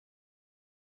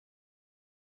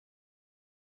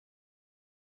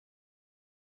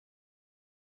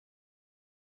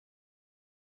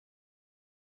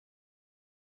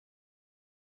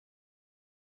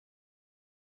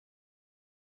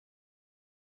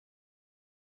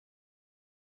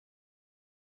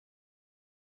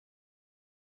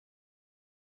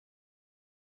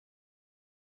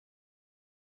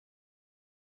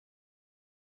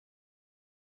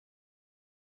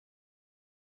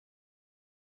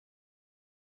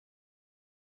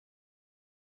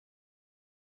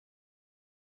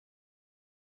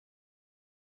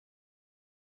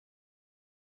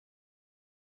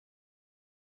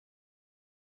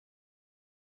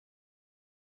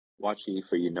Watch ye,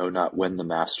 for ye know not when the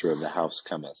master of the house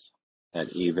cometh,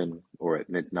 at even, or at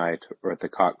midnight, or at the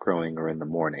cock crowing, or in the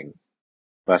morning,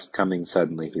 lest coming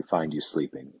suddenly he find you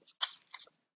sleeping.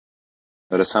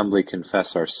 Let us humbly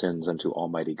confess our sins unto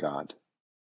Almighty God.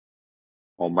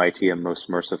 Almighty and most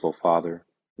merciful Father,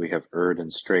 we have erred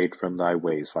and strayed from thy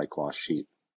ways like lost sheep.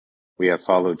 We have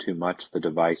followed too much the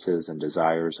devices and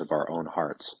desires of our own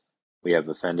hearts. We have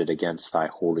offended against thy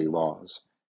holy laws.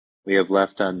 We have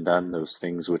left undone those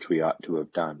things which we ought to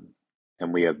have done,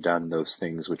 and we have done those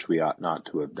things which we ought not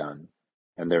to have done,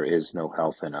 and there is no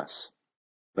health in us.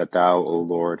 But thou, O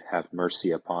Lord, have mercy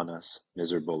upon us,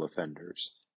 miserable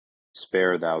offenders.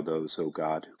 Spare thou those, O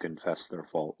God, who confess their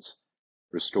faults.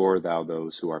 Restore thou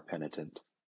those who are penitent,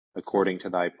 according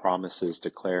to thy promises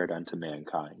declared unto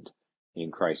mankind,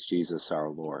 in Christ Jesus our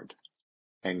Lord.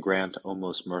 And grant, O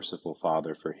most merciful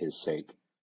Father, for his sake,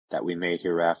 that we may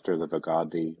hereafter live a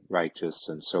godly, righteous,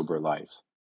 and sober life,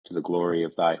 to the glory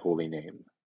of thy holy name.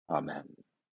 Amen.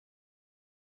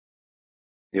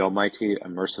 The Almighty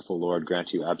and merciful Lord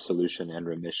grant you absolution and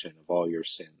remission of all your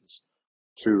sins,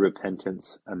 true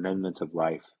repentance, amendment of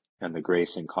life, and the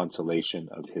grace and consolation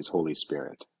of his Holy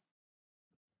Spirit.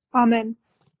 Amen.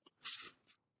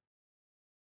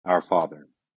 Our Father,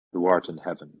 who art in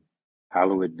heaven,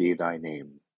 hallowed be thy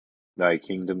name. Thy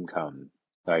kingdom come,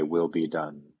 thy will be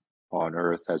done, on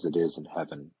earth as it is in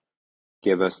heaven.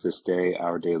 Give us this day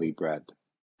our daily bread,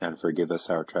 and forgive us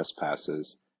our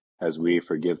trespasses, as we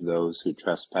forgive those who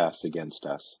trespass against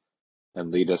us.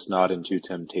 And lead us not into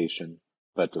temptation,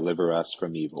 but deliver us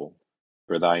from evil.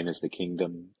 For thine is the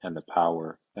kingdom, and the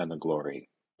power, and the glory,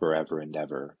 forever and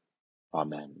ever.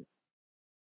 Amen.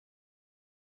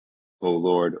 O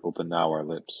Lord, open thou our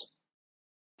lips,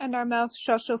 And our mouth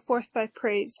shall show forth thy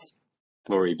praise.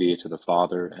 Glory be to the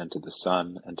Father, and to the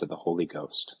Son, and to the Holy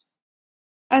Ghost.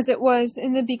 As it was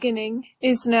in the beginning,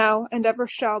 is now, and ever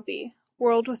shall be,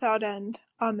 world without end.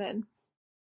 Amen.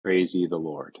 Praise ye the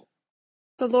Lord.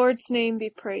 The Lord's name be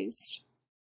praised.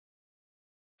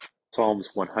 Psalms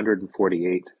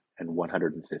 148 and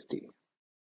 150.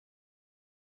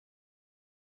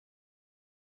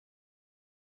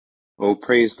 O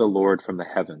praise the Lord from the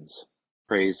heavens.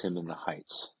 Praise him in the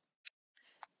heights.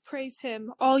 Praise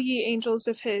him, all ye angels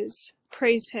of his.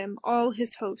 Praise him, all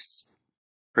his hosts.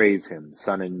 Praise him,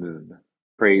 sun and moon.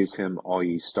 Praise him, all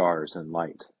ye stars and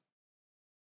light.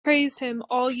 Praise him,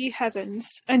 all ye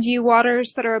heavens, and ye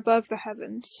waters that are above the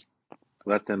heavens.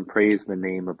 Let them praise the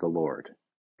name of the Lord.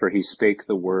 For he spake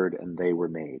the word, and they were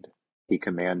made. He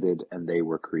commanded, and they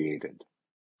were created.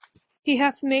 He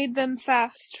hath made them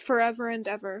fast forever and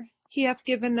ever. He hath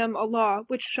given them a law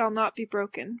which shall not be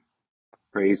broken.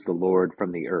 Praise the Lord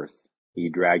from the earth, ye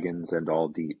dragons and all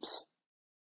deeps.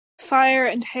 Fire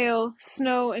and hail,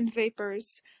 snow and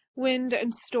vapors, wind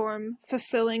and storm,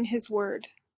 fulfilling his word.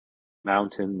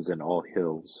 Mountains and all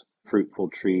hills, fruitful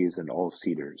trees and all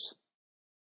cedars.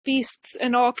 Beasts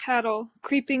and all cattle,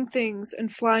 creeping things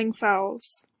and flying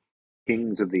fowls.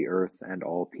 Kings of the earth and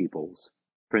all peoples,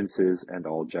 princes and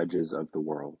all judges of the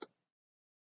world.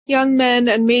 Young men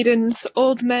and maidens,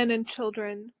 old men and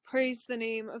children, praise the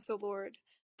name of the Lord.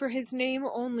 For his name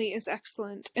only is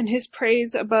excellent, and his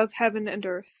praise above heaven and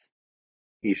earth.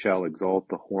 He shall exalt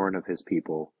the horn of his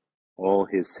people. All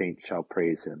his saints shall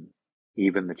praise him,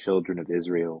 even the children of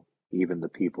Israel, even the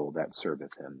people that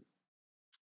serveth him.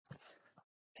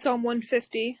 Psalm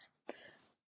 150.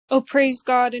 O praise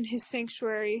God in his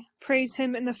sanctuary, praise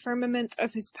him in the firmament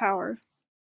of his power.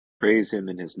 Praise him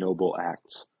in his noble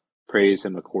acts. Praise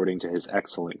him according to his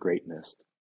excellent greatness.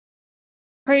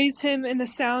 Praise him in the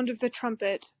sound of the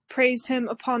trumpet, praise him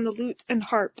upon the lute and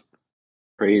harp.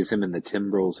 Praise him in the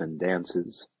timbrels and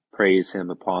dances. Praise him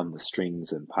upon the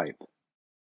strings and pipe.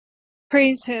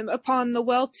 Praise him upon the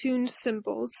well-tuned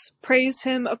cymbals, praise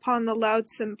him upon the loud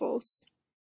cymbals.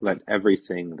 Let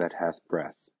everything that hath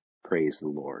breath praise the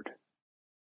Lord.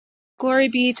 Glory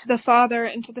be to the Father,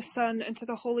 and to the Son, and to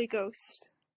the Holy Ghost.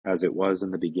 As it was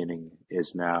in the beginning,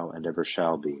 is now, and ever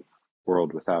shall be,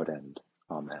 world without end.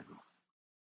 Amen.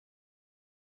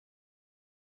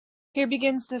 Here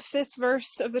begins the 5th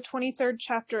verse of the 23rd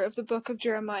chapter of the book of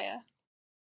Jeremiah.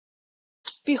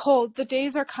 Behold, the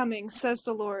days are coming, says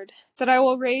the Lord, that I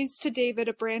will raise to David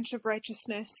a branch of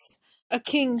righteousness. A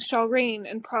king shall reign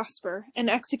and prosper, and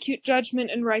execute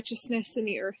judgment and righteousness in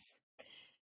the earth.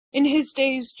 In his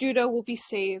days Judah will be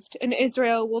saved, and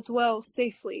Israel will dwell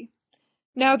safely.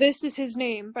 Now this is his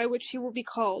name, by which he will be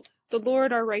called, the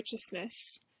Lord our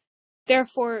righteousness.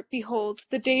 Therefore, behold,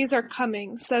 the days are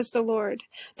coming, says the Lord,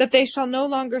 that they shall no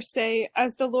longer say,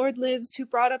 As the Lord lives, who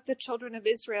brought up the children of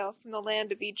Israel from the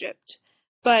land of Egypt.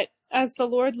 But, as the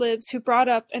Lord lives, who brought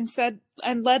up and fed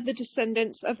and led the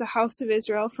descendants of the house of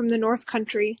Israel from the north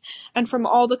country and from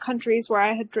all the countries where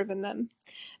I had driven them,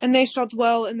 and they shall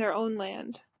dwell in their own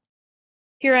land.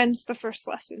 Here ends the first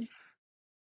lesson.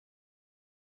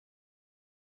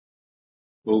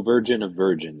 O Virgin of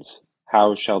virgins,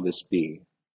 how shall this be?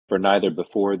 For neither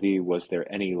before thee was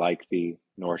there any like thee,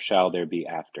 nor shall there be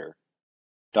after.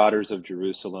 Daughters of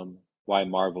Jerusalem, why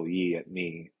marvel ye at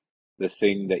me? The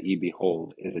thing that ye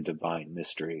behold is a divine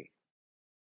mystery.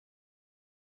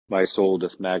 My soul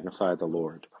doth magnify the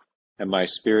Lord, and my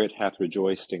spirit hath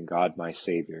rejoiced in God my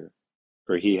Saviour,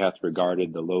 for he hath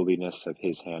regarded the lowliness of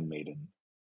his handmaiden.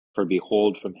 For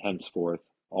behold, from henceforth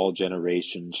all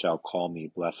generations shall call me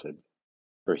blessed.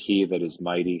 For he that is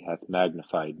mighty hath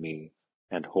magnified me,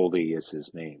 and holy is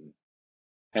his name.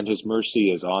 And his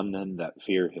mercy is on them that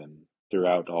fear him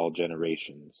throughout all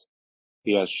generations.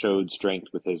 He hath showed strength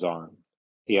with his arm.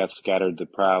 He hath scattered the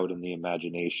proud in the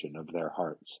imagination of their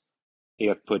hearts. He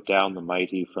hath put down the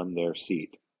mighty from their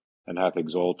seat, and hath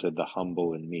exalted the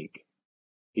humble and meek.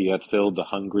 He hath filled the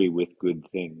hungry with good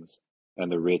things,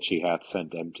 and the rich he hath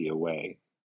sent empty away.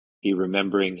 He,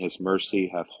 remembering his mercy,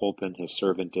 hath holpen his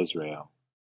servant Israel,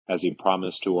 as he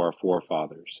promised to our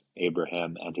forefathers,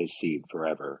 Abraham and his seed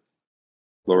forever.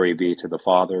 Glory be to the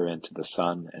Father, and to the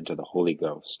Son, and to the Holy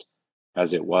Ghost,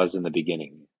 as it was in the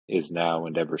beginning, is now,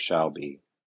 and ever shall be,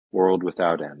 world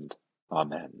without end.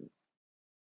 Amen.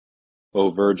 O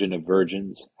Virgin of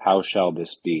virgins, how shall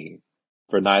this be?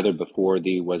 For neither before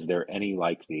thee was there any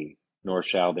like thee, nor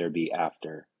shall there be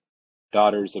after.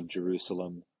 Daughters of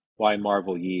Jerusalem, why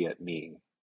marvel ye at me?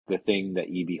 The thing that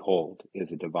ye behold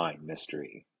is a divine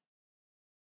mystery.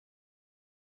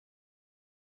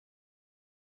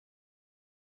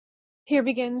 Here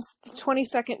begins the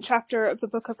 22nd chapter of the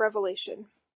book of Revelation.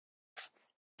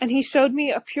 And he showed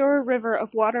me a pure river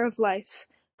of water of life,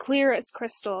 clear as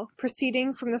crystal,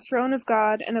 proceeding from the throne of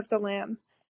God and of the Lamb.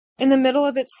 In the middle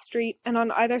of its street and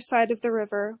on either side of the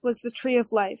river was the tree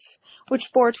of life,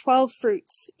 which bore 12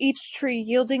 fruits, each tree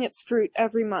yielding its fruit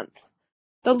every month.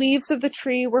 The leaves of the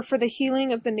tree were for the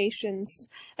healing of the nations,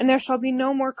 and there shall be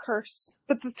no more curse,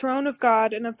 but the throne of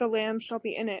God and of the Lamb shall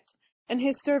be in it, and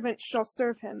his servants shall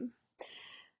serve him.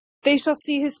 They shall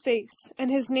see his face,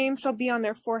 and his name shall be on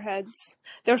their foreheads.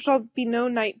 There shall be no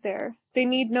night there. They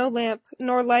need no lamp,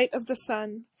 nor light of the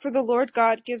sun, for the Lord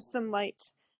God gives them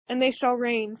light, and they shall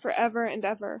reign for ever and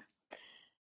ever.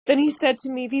 Then he said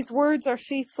to me, These words are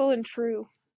faithful and true.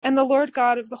 And the Lord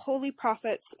God of the holy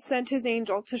prophets sent his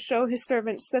angel to show his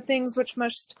servants the things which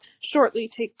must shortly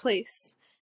take place.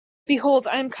 Behold,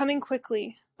 I am coming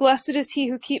quickly. Blessed is he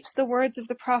who keeps the words of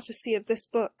the prophecy of this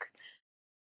book.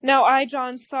 Now I,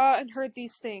 John, saw and heard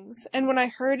these things, and when I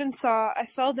heard and saw, I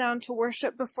fell down to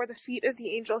worship before the feet of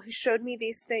the angel who showed me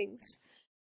these things.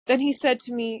 Then he said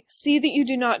to me, See that you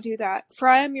do not do that, for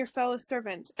I am your fellow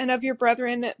servant, and of your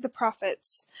brethren the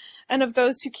prophets, and of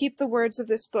those who keep the words of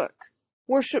this book.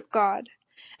 Worship God.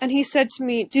 And he said to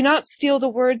me, Do not steal the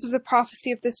words of the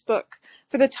prophecy of this book,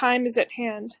 for the time is at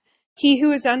hand. He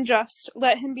who is unjust,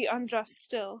 let him be unjust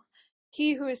still.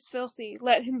 He who is filthy,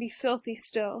 let him be filthy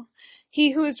still.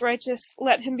 He who is righteous,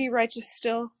 let him be righteous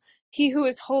still. He who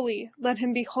is holy, let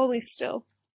him be holy still.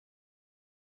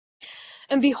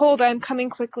 And behold, I am coming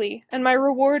quickly, and my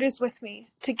reward is with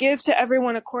me, to give to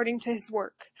everyone according to his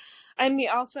work. I am the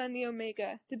Alpha and the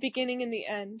Omega, the beginning and the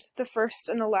end, the first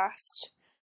and the last.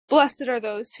 Blessed are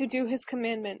those who do his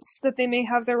commandments, that they may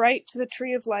have the right to the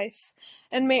tree of life,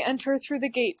 and may enter through the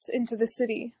gates into the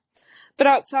city. But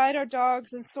outside are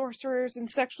dogs and sorcerers and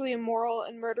sexually immoral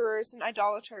and murderers and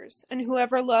idolaters, and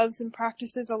whoever loves and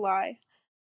practices a lie.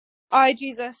 I,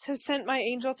 Jesus, have sent my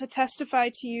angel to testify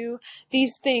to you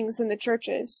these things in the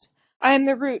churches. I am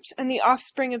the root and the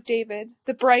offspring of David,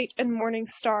 the bright and morning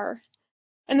star.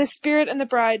 And the Spirit and the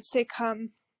bride say,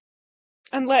 Come.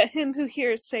 And let him who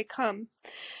hears say, Come.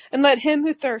 And let him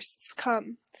who thirsts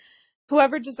come.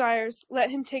 Whoever desires, let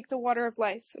him take the water of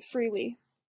life freely.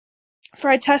 For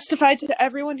I testify to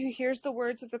everyone who hears the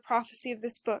words of the prophecy of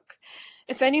this book.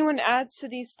 If anyone adds to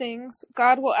these things,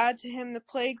 God will add to him the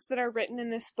plagues that are written in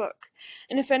this book.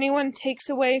 And if anyone takes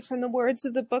away from the words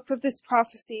of the book of this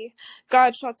prophecy,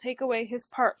 God shall take away his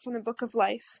part from the book of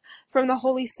life, from the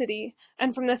holy city,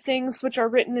 and from the things which are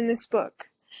written in this book.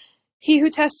 He who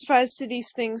testifies to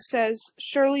these things says,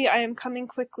 Surely I am coming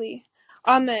quickly.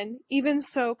 Amen. Even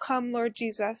so, come, Lord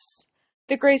Jesus.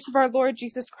 The grace of our Lord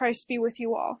Jesus Christ be with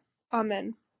you all.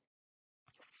 Amen.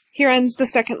 Here ends the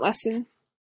second lesson.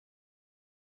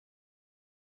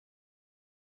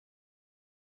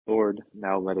 Lord,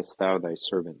 now lettest thou thy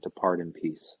servant depart in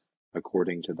peace,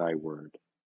 according to thy word.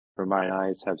 For mine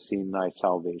eyes have seen thy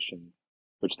salvation,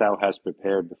 which thou hast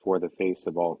prepared before the face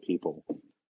of all people,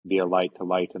 to be a light to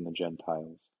lighten the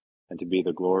Gentiles, and to be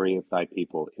the glory of thy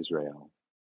people Israel.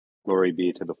 Glory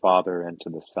be to the Father, and to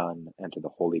the Son, and to the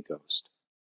Holy Ghost,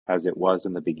 as it was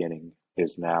in the beginning,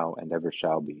 is now, and ever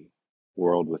shall be,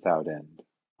 world without end.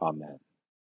 Amen.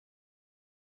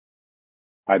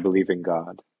 I believe in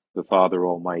God, the Father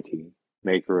Almighty,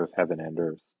 maker of heaven and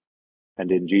earth,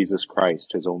 and in Jesus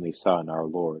Christ, his only Son, our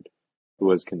Lord, who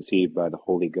was conceived by the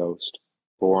Holy Ghost,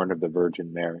 born of the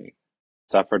Virgin Mary,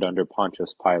 suffered under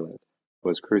Pontius Pilate,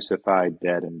 was crucified,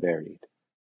 dead, and buried.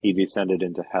 He descended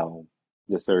into hell.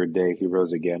 The third day he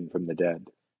rose again from the dead.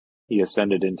 He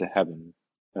ascended into heaven,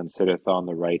 and sitteth on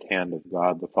the right hand of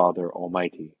God the Father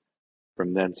Almighty.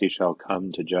 From thence he shall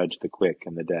come to judge the quick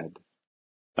and the dead.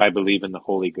 I believe in the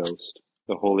Holy Ghost,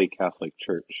 the Holy Catholic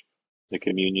Church, the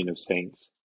communion of saints,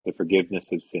 the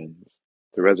forgiveness of sins,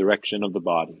 the resurrection of the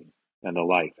body, and the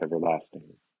life everlasting.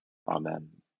 Amen.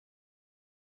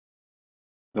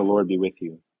 The Lord be with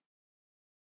you.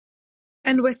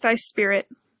 And with thy spirit.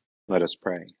 Let us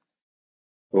pray.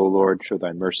 O Lord, show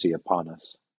thy mercy upon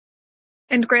us.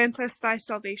 And grant us thy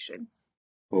salvation.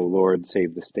 O Lord,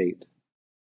 save the state.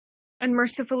 And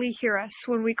mercifully hear us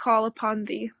when we call upon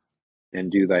thee.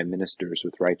 Endue thy ministers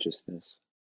with righteousness.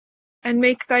 And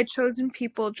make thy chosen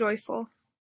people joyful.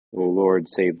 O Lord,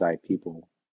 save thy people.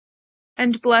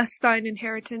 And bless thine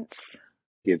inheritance.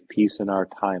 Give peace in our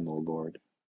time, O Lord.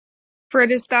 For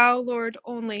it is thou, Lord,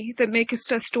 only, that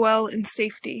makest us dwell in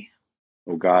safety.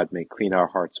 O God, make clean our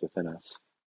hearts within us.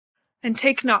 And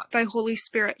take not thy Holy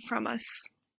Spirit from us.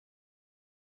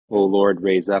 O Lord,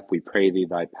 raise up, we pray thee,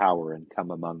 thy power, and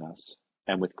come among us,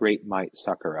 and with great might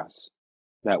succor us,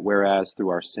 that whereas through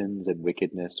our sins and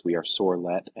wickedness we are sore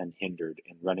let and hindered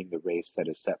in running the race that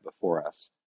is set before us,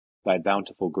 thy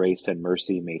bountiful grace and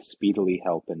mercy may speedily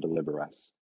help and deliver us.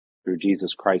 Through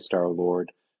Jesus Christ our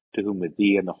Lord, to whom with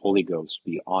thee and the Holy Ghost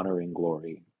be honor and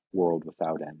glory, world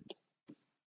without end.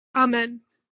 Amen.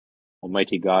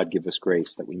 Almighty God, give us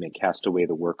grace that we may cast away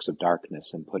the works of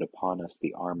darkness and put upon us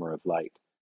the armor of light.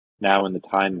 Now in the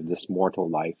time of this mortal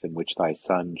life in which thy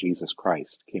Son, Jesus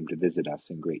Christ, came to visit us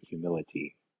in great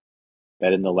humility,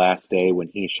 that in the last day when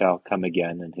he shall come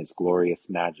again in his glorious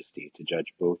majesty to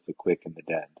judge both the quick and the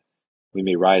dead, we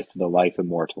may rise to the life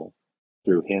immortal,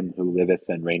 through him who liveth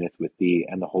and reigneth with thee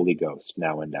and the Holy Ghost,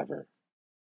 now and ever.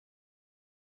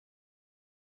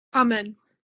 Amen.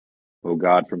 O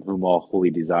God, from whom all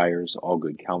holy desires, all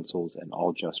good counsels, and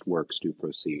all just works do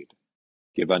proceed,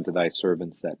 give unto thy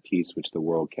servants that peace which the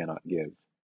world cannot give,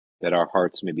 that our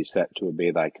hearts may be set to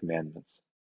obey thy commandments,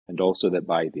 and also that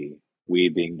by thee, we,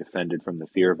 being defended from the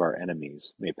fear of our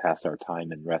enemies, may pass our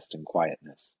time in rest and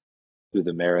quietness, through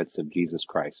the merits of Jesus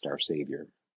Christ our Saviour.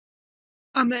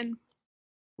 Amen.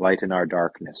 Lighten our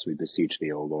darkness, we beseech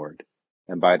thee, O Lord,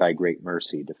 and by thy great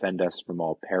mercy defend us from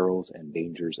all perils and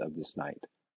dangers of this night,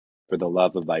 for the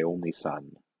love of thy only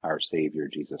Son, our Saviour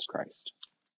Jesus Christ.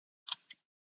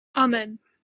 Amen.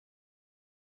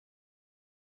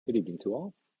 Good evening to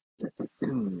all.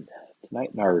 Tonight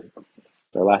in our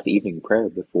last evening prayer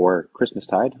before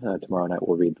Christmastide, tomorrow night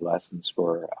we'll read the lessons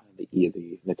for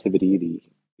the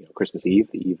Nativity, Christmas Eve,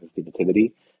 the Eve of the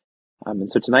Nativity.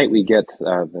 And so tonight we get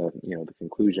the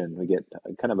conclusion. We get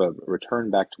kind of a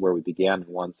return back to where we began in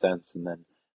one sense, and then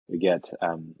we get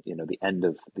the end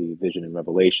of the vision and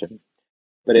revelation.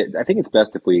 But I think it's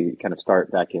best if we kind of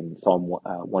start back in Psalm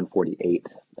 148,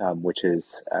 which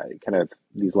is kind of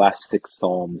these last six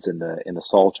psalms in the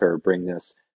Psalter bring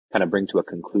to a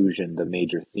conclusion the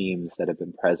major themes that have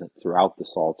been present throughout the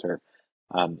Psalter,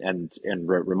 and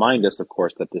remind us, of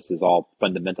course, that this is all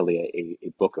fundamentally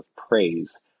a book of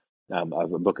praise,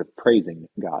 of a book of praising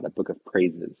God, a book of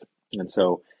praises. And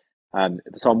so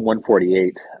Psalm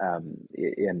 148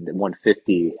 and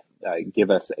 150 give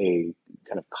us a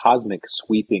kind of cosmic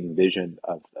sweeping vision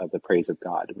of the praise of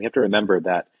God. And we have to remember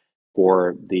that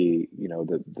for the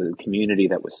community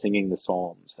that was singing the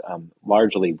Psalms,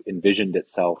 largely envisioned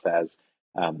itself as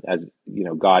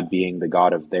God being the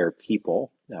God of their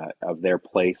people, of their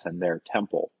place and their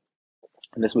temple.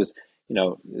 And this was,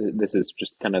 this is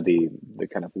just kind of the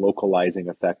kind of localizing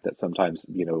effect that sometimes,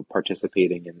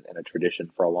 participating in a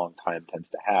tradition for a long time tends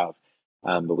to have.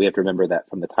 But we have to remember that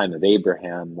from the time of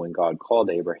Abraham, when God called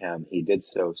Abraham, he did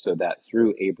so that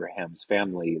through Abraham's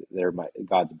family,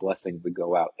 God's blessing would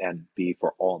go out and be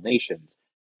for all nations,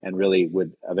 and really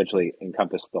would eventually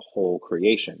encompass the whole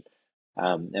creation.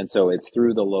 And so it's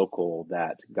through the local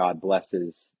that God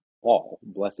blesses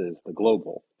the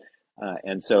global.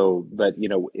 But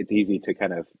it's easy to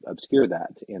kind of obscure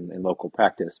that in local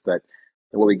practice. But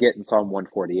And what we get in Psalm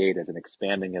 148 is an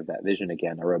expanding of that vision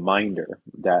again, a reminder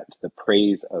that the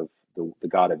praise of the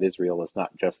God of Israel is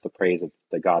not just the praise of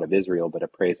the God of Israel, but a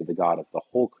praise of the God of the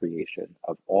whole creation,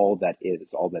 of all that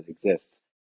is, all that exists.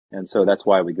 And so that's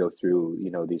why we go through,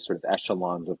 these sort of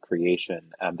echelons of creation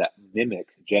that mimic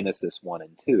Genesis 1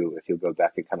 and 2. If you'll go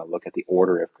back and kind of look at the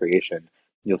order of creation,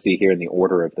 you'll see here in the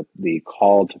order of the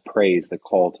call to praise, the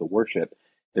call to worship,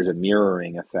 there's a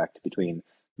mirroring effect between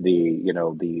the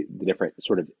different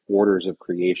sort of orders of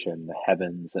creation, the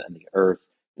heavens and the earth,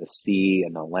 the sea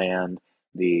and the land,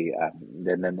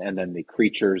 and then the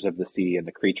creatures of the sea and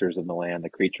the creatures of the land, the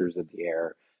creatures of the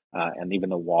air, and even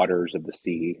the waters of the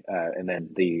sea, and then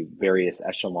the various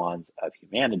echelons of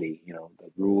humanity, the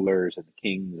rulers and the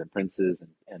kings and princes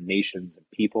and nations and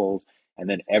peoples, and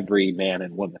then every man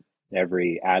and woman,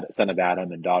 every son of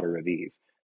Adam and daughter of Eve.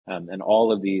 And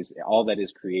all of these, all that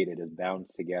is created is bound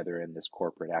together in this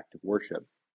corporate act of worship.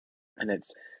 And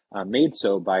it's made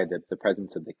so by the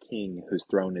presence of the king whose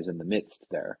throne is in the midst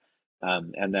there.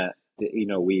 And that,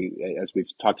 we, as we've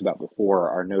talked about before,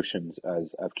 our notions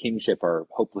of kingship are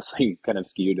hopelessly kind of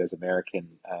skewed as American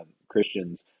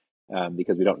Christians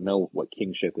because we don't know what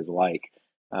kingship is like.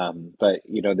 But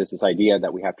there's this idea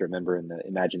that we have to remember in the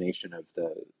imagination of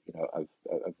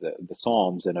the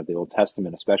Psalms and of the Old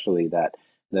Testament, especially, that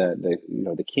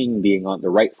the king being on the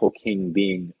rightful king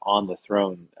being on the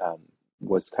throne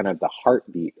was kind of the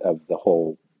heartbeat of the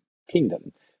whole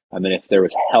kingdom. I mean, if there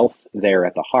was health there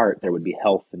at the heart, there would be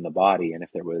health in the body, and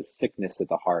if there was sickness at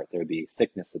the heart, there would be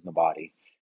sickness in the body.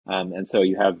 And so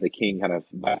you have the king kind of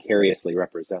vicariously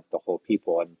represent the whole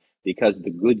people, and because the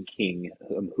good king,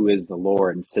 who is the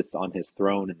Lord, sits on his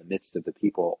throne in the midst of the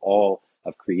people, all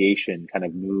of creation kind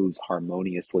of moves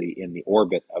harmoniously in the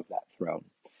orbit of that throne.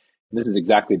 And this is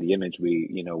exactly the image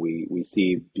we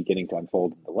see beginning to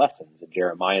unfold in the lessons. In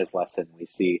Jeremiah's lesson, we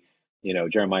see,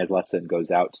 Jeremiah's lesson goes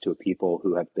out to a people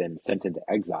who have been sent into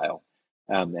exile,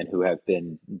 and who have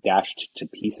been dashed to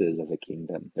pieces as a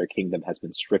kingdom. Their kingdom has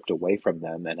been stripped away from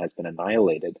them and has been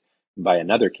annihilated by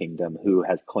another kingdom who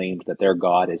has claimed that their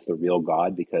God is the real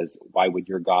God, because why would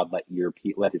your God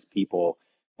let his people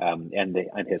and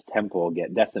his temple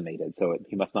get decimated? So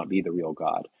he must not be the real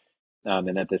God.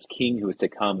 And that this king who is to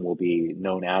come will be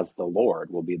known as the Lord,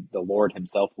 will be the Lord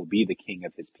himself, will be the king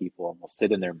of his people and will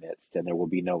sit in their midst, and there will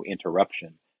be no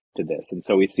interruption to this. And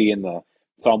so we see in the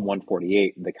Psalm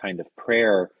 148 the kind of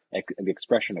prayer, the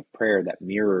expression of prayer that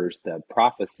mirrors the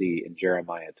prophecy in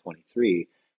Jeremiah 23,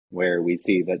 where we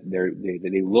see that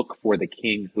they look for the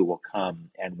king who will come,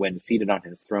 and when seated on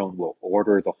his throne will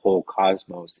order the whole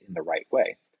cosmos in the right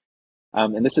way.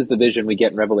 And this is the vision we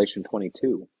get in Revelation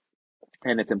 22.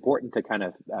 And it's important to kind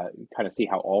of see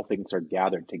how all things are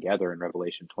gathered together in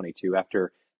Revelation 22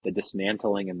 after the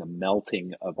dismantling and the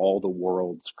melting of all the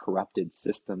world's corrupted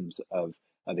systems of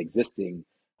existing.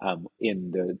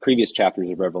 In the previous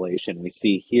chapters of Revelation, we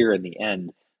see here in the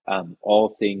end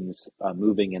all things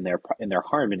moving in their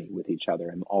harmony with each other,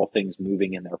 and all things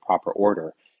moving in their proper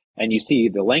order. And you see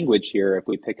the language here, if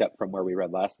we pick up from where we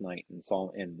read last night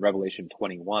in Revelation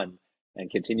 21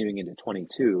 and continuing into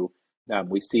 22.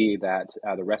 We see that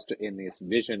the rest in this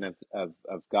vision of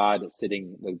God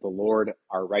sitting, the Lord,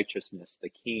 our righteousness,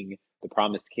 the King, the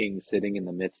promised King, sitting in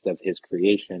the midst of His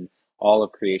creation. All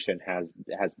of creation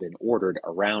has been ordered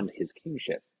around His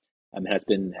kingship, has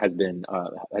been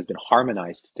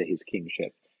harmonized to His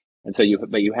kingship. And so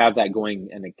you have that going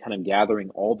and kind of gathering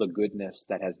all the goodness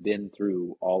that has been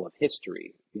through all of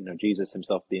history. Jesus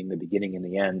Himself being the beginning and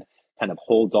the end, kind of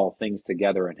holds all things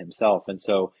together in Himself. And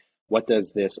so, what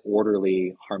does this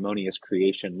orderly, harmonious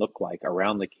creation look like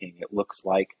around the king? It looks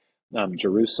like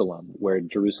Jerusalem, where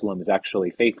Jerusalem is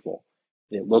actually faithful.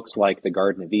 It looks like the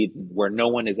Garden of Eden, where no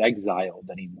one is exiled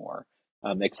anymore,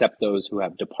 except those who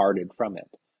have departed from it.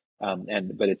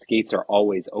 But its gates are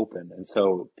always open, and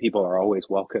so people are always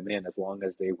welcome in as long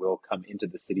as they will come into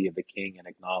the city of the king and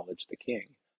acknowledge the king.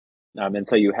 And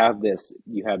so you have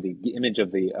the image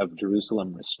of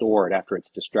Jerusalem restored after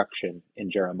its destruction in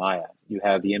Jeremiah. You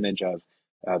have the image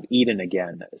of Eden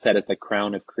again, set as the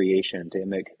crown of creation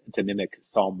to mimic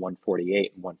Psalm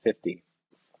 148 and 150.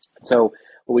 So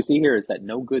what we see here is that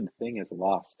no good thing is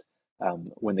lost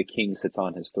when the king sits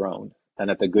on his throne, and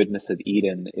that the goodness of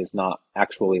Eden is not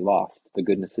actually lost. The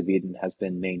goodness of Eden has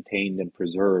been maintained and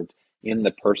preserved in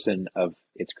the person of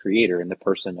its creator, in the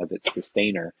person of its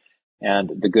sustainer.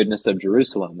 And the goodness of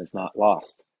Jerusalem is not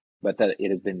lost, but that it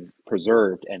has been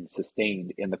preserved and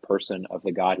sustained in the person of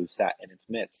the God who sat in its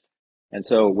midst. And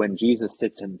so when Jesus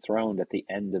sits enthroned at the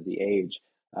end of the age,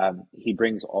 he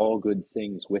brings all good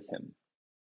things with him.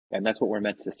 And that's what we're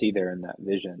meant to see there in that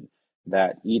vision.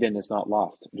 that Eden is not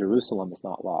lost, Jerusalem is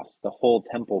not lost, the whole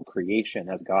temple creation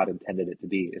as God intended it to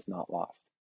be is not lost.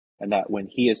 And that when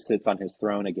he sits on his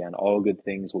throne again, all good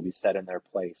things will be set in their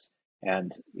place.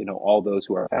 And, all those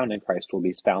who are found in Christ will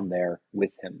be found there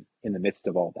with him in the midst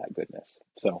of all that goodness.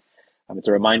 So it's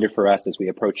a reminder for us as we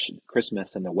approach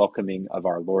Christmas and the welcoming of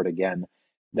our Lord again,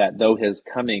 that though his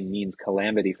coming means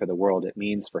calamity for the world, it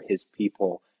means for his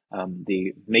people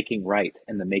the making right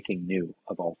and the making new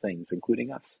of all things,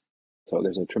 including us. So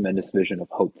there's a tremendous vision of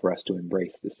hope for us to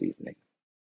embrace this evening.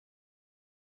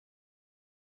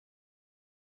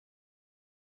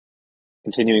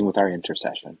 Continuing with our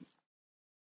intercession.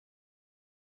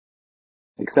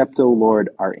 Accept, O Lord,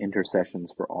 our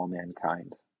intercessions for all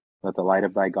mankind. Let the light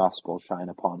of thy gospel shine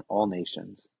upon all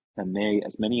nations, and may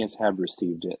as many as have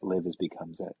received it live as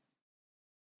becomes it.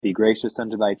 Be gracious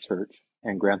unto thy church,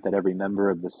 and grant that every member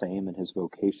of the same in his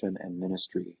vocation and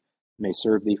ministry may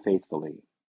serve thee faithfully.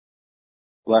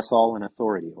 Bless all in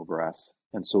authority over us,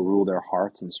 and so rule their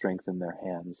hearts and strengthen their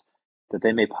hands, that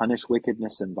they may punish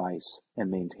wickedness and vice, and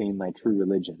maintain thy true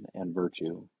religion and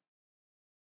virtue.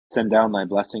 Send down thy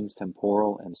blessings,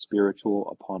 temporal and spiritual,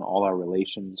 upon all our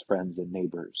relations, friends, and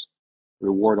neighbors.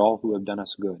 Reward all who have done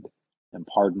us good, and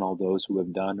pardon all those who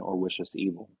have done or wish us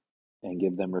evil, and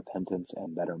give them repentance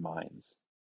and better minds.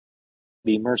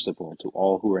 Be merciful to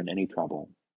all who are in any trouble.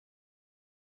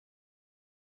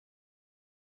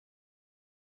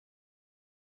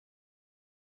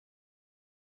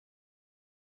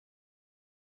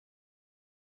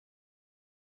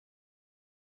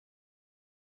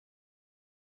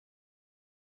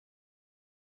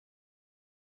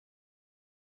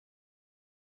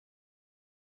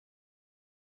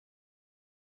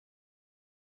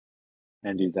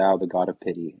 And do thou, the God of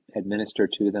pity, administer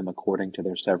to them according to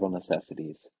their several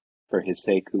necessities, for his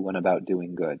sake who went about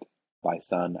doing good, thy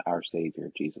Son, our Savior,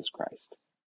 Jesus Christ.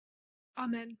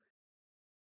 Amen.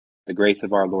 The grace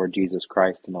of our Lord Jesus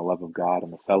Christ, and the love of God,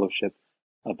 and the fellowship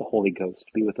of the Holy Ghost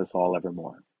be with us all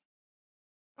evermore.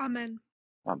 Amen.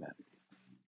 Amen.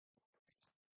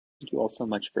 Thank you all so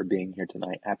much for being here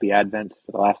tonight. Happy Advent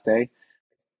for the last day.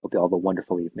 Hope you all have a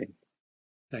wonderful evening.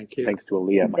 Thank you. Thanks to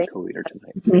Aaliyah, my co-leader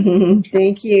tonight.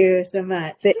 Thank you so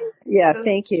much.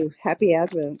 Thank you. Happy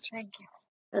Advent. Thank you.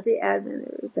 Happy Advent,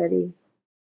 everybody.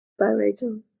 Bye,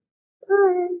 Rachel.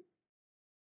 Bye.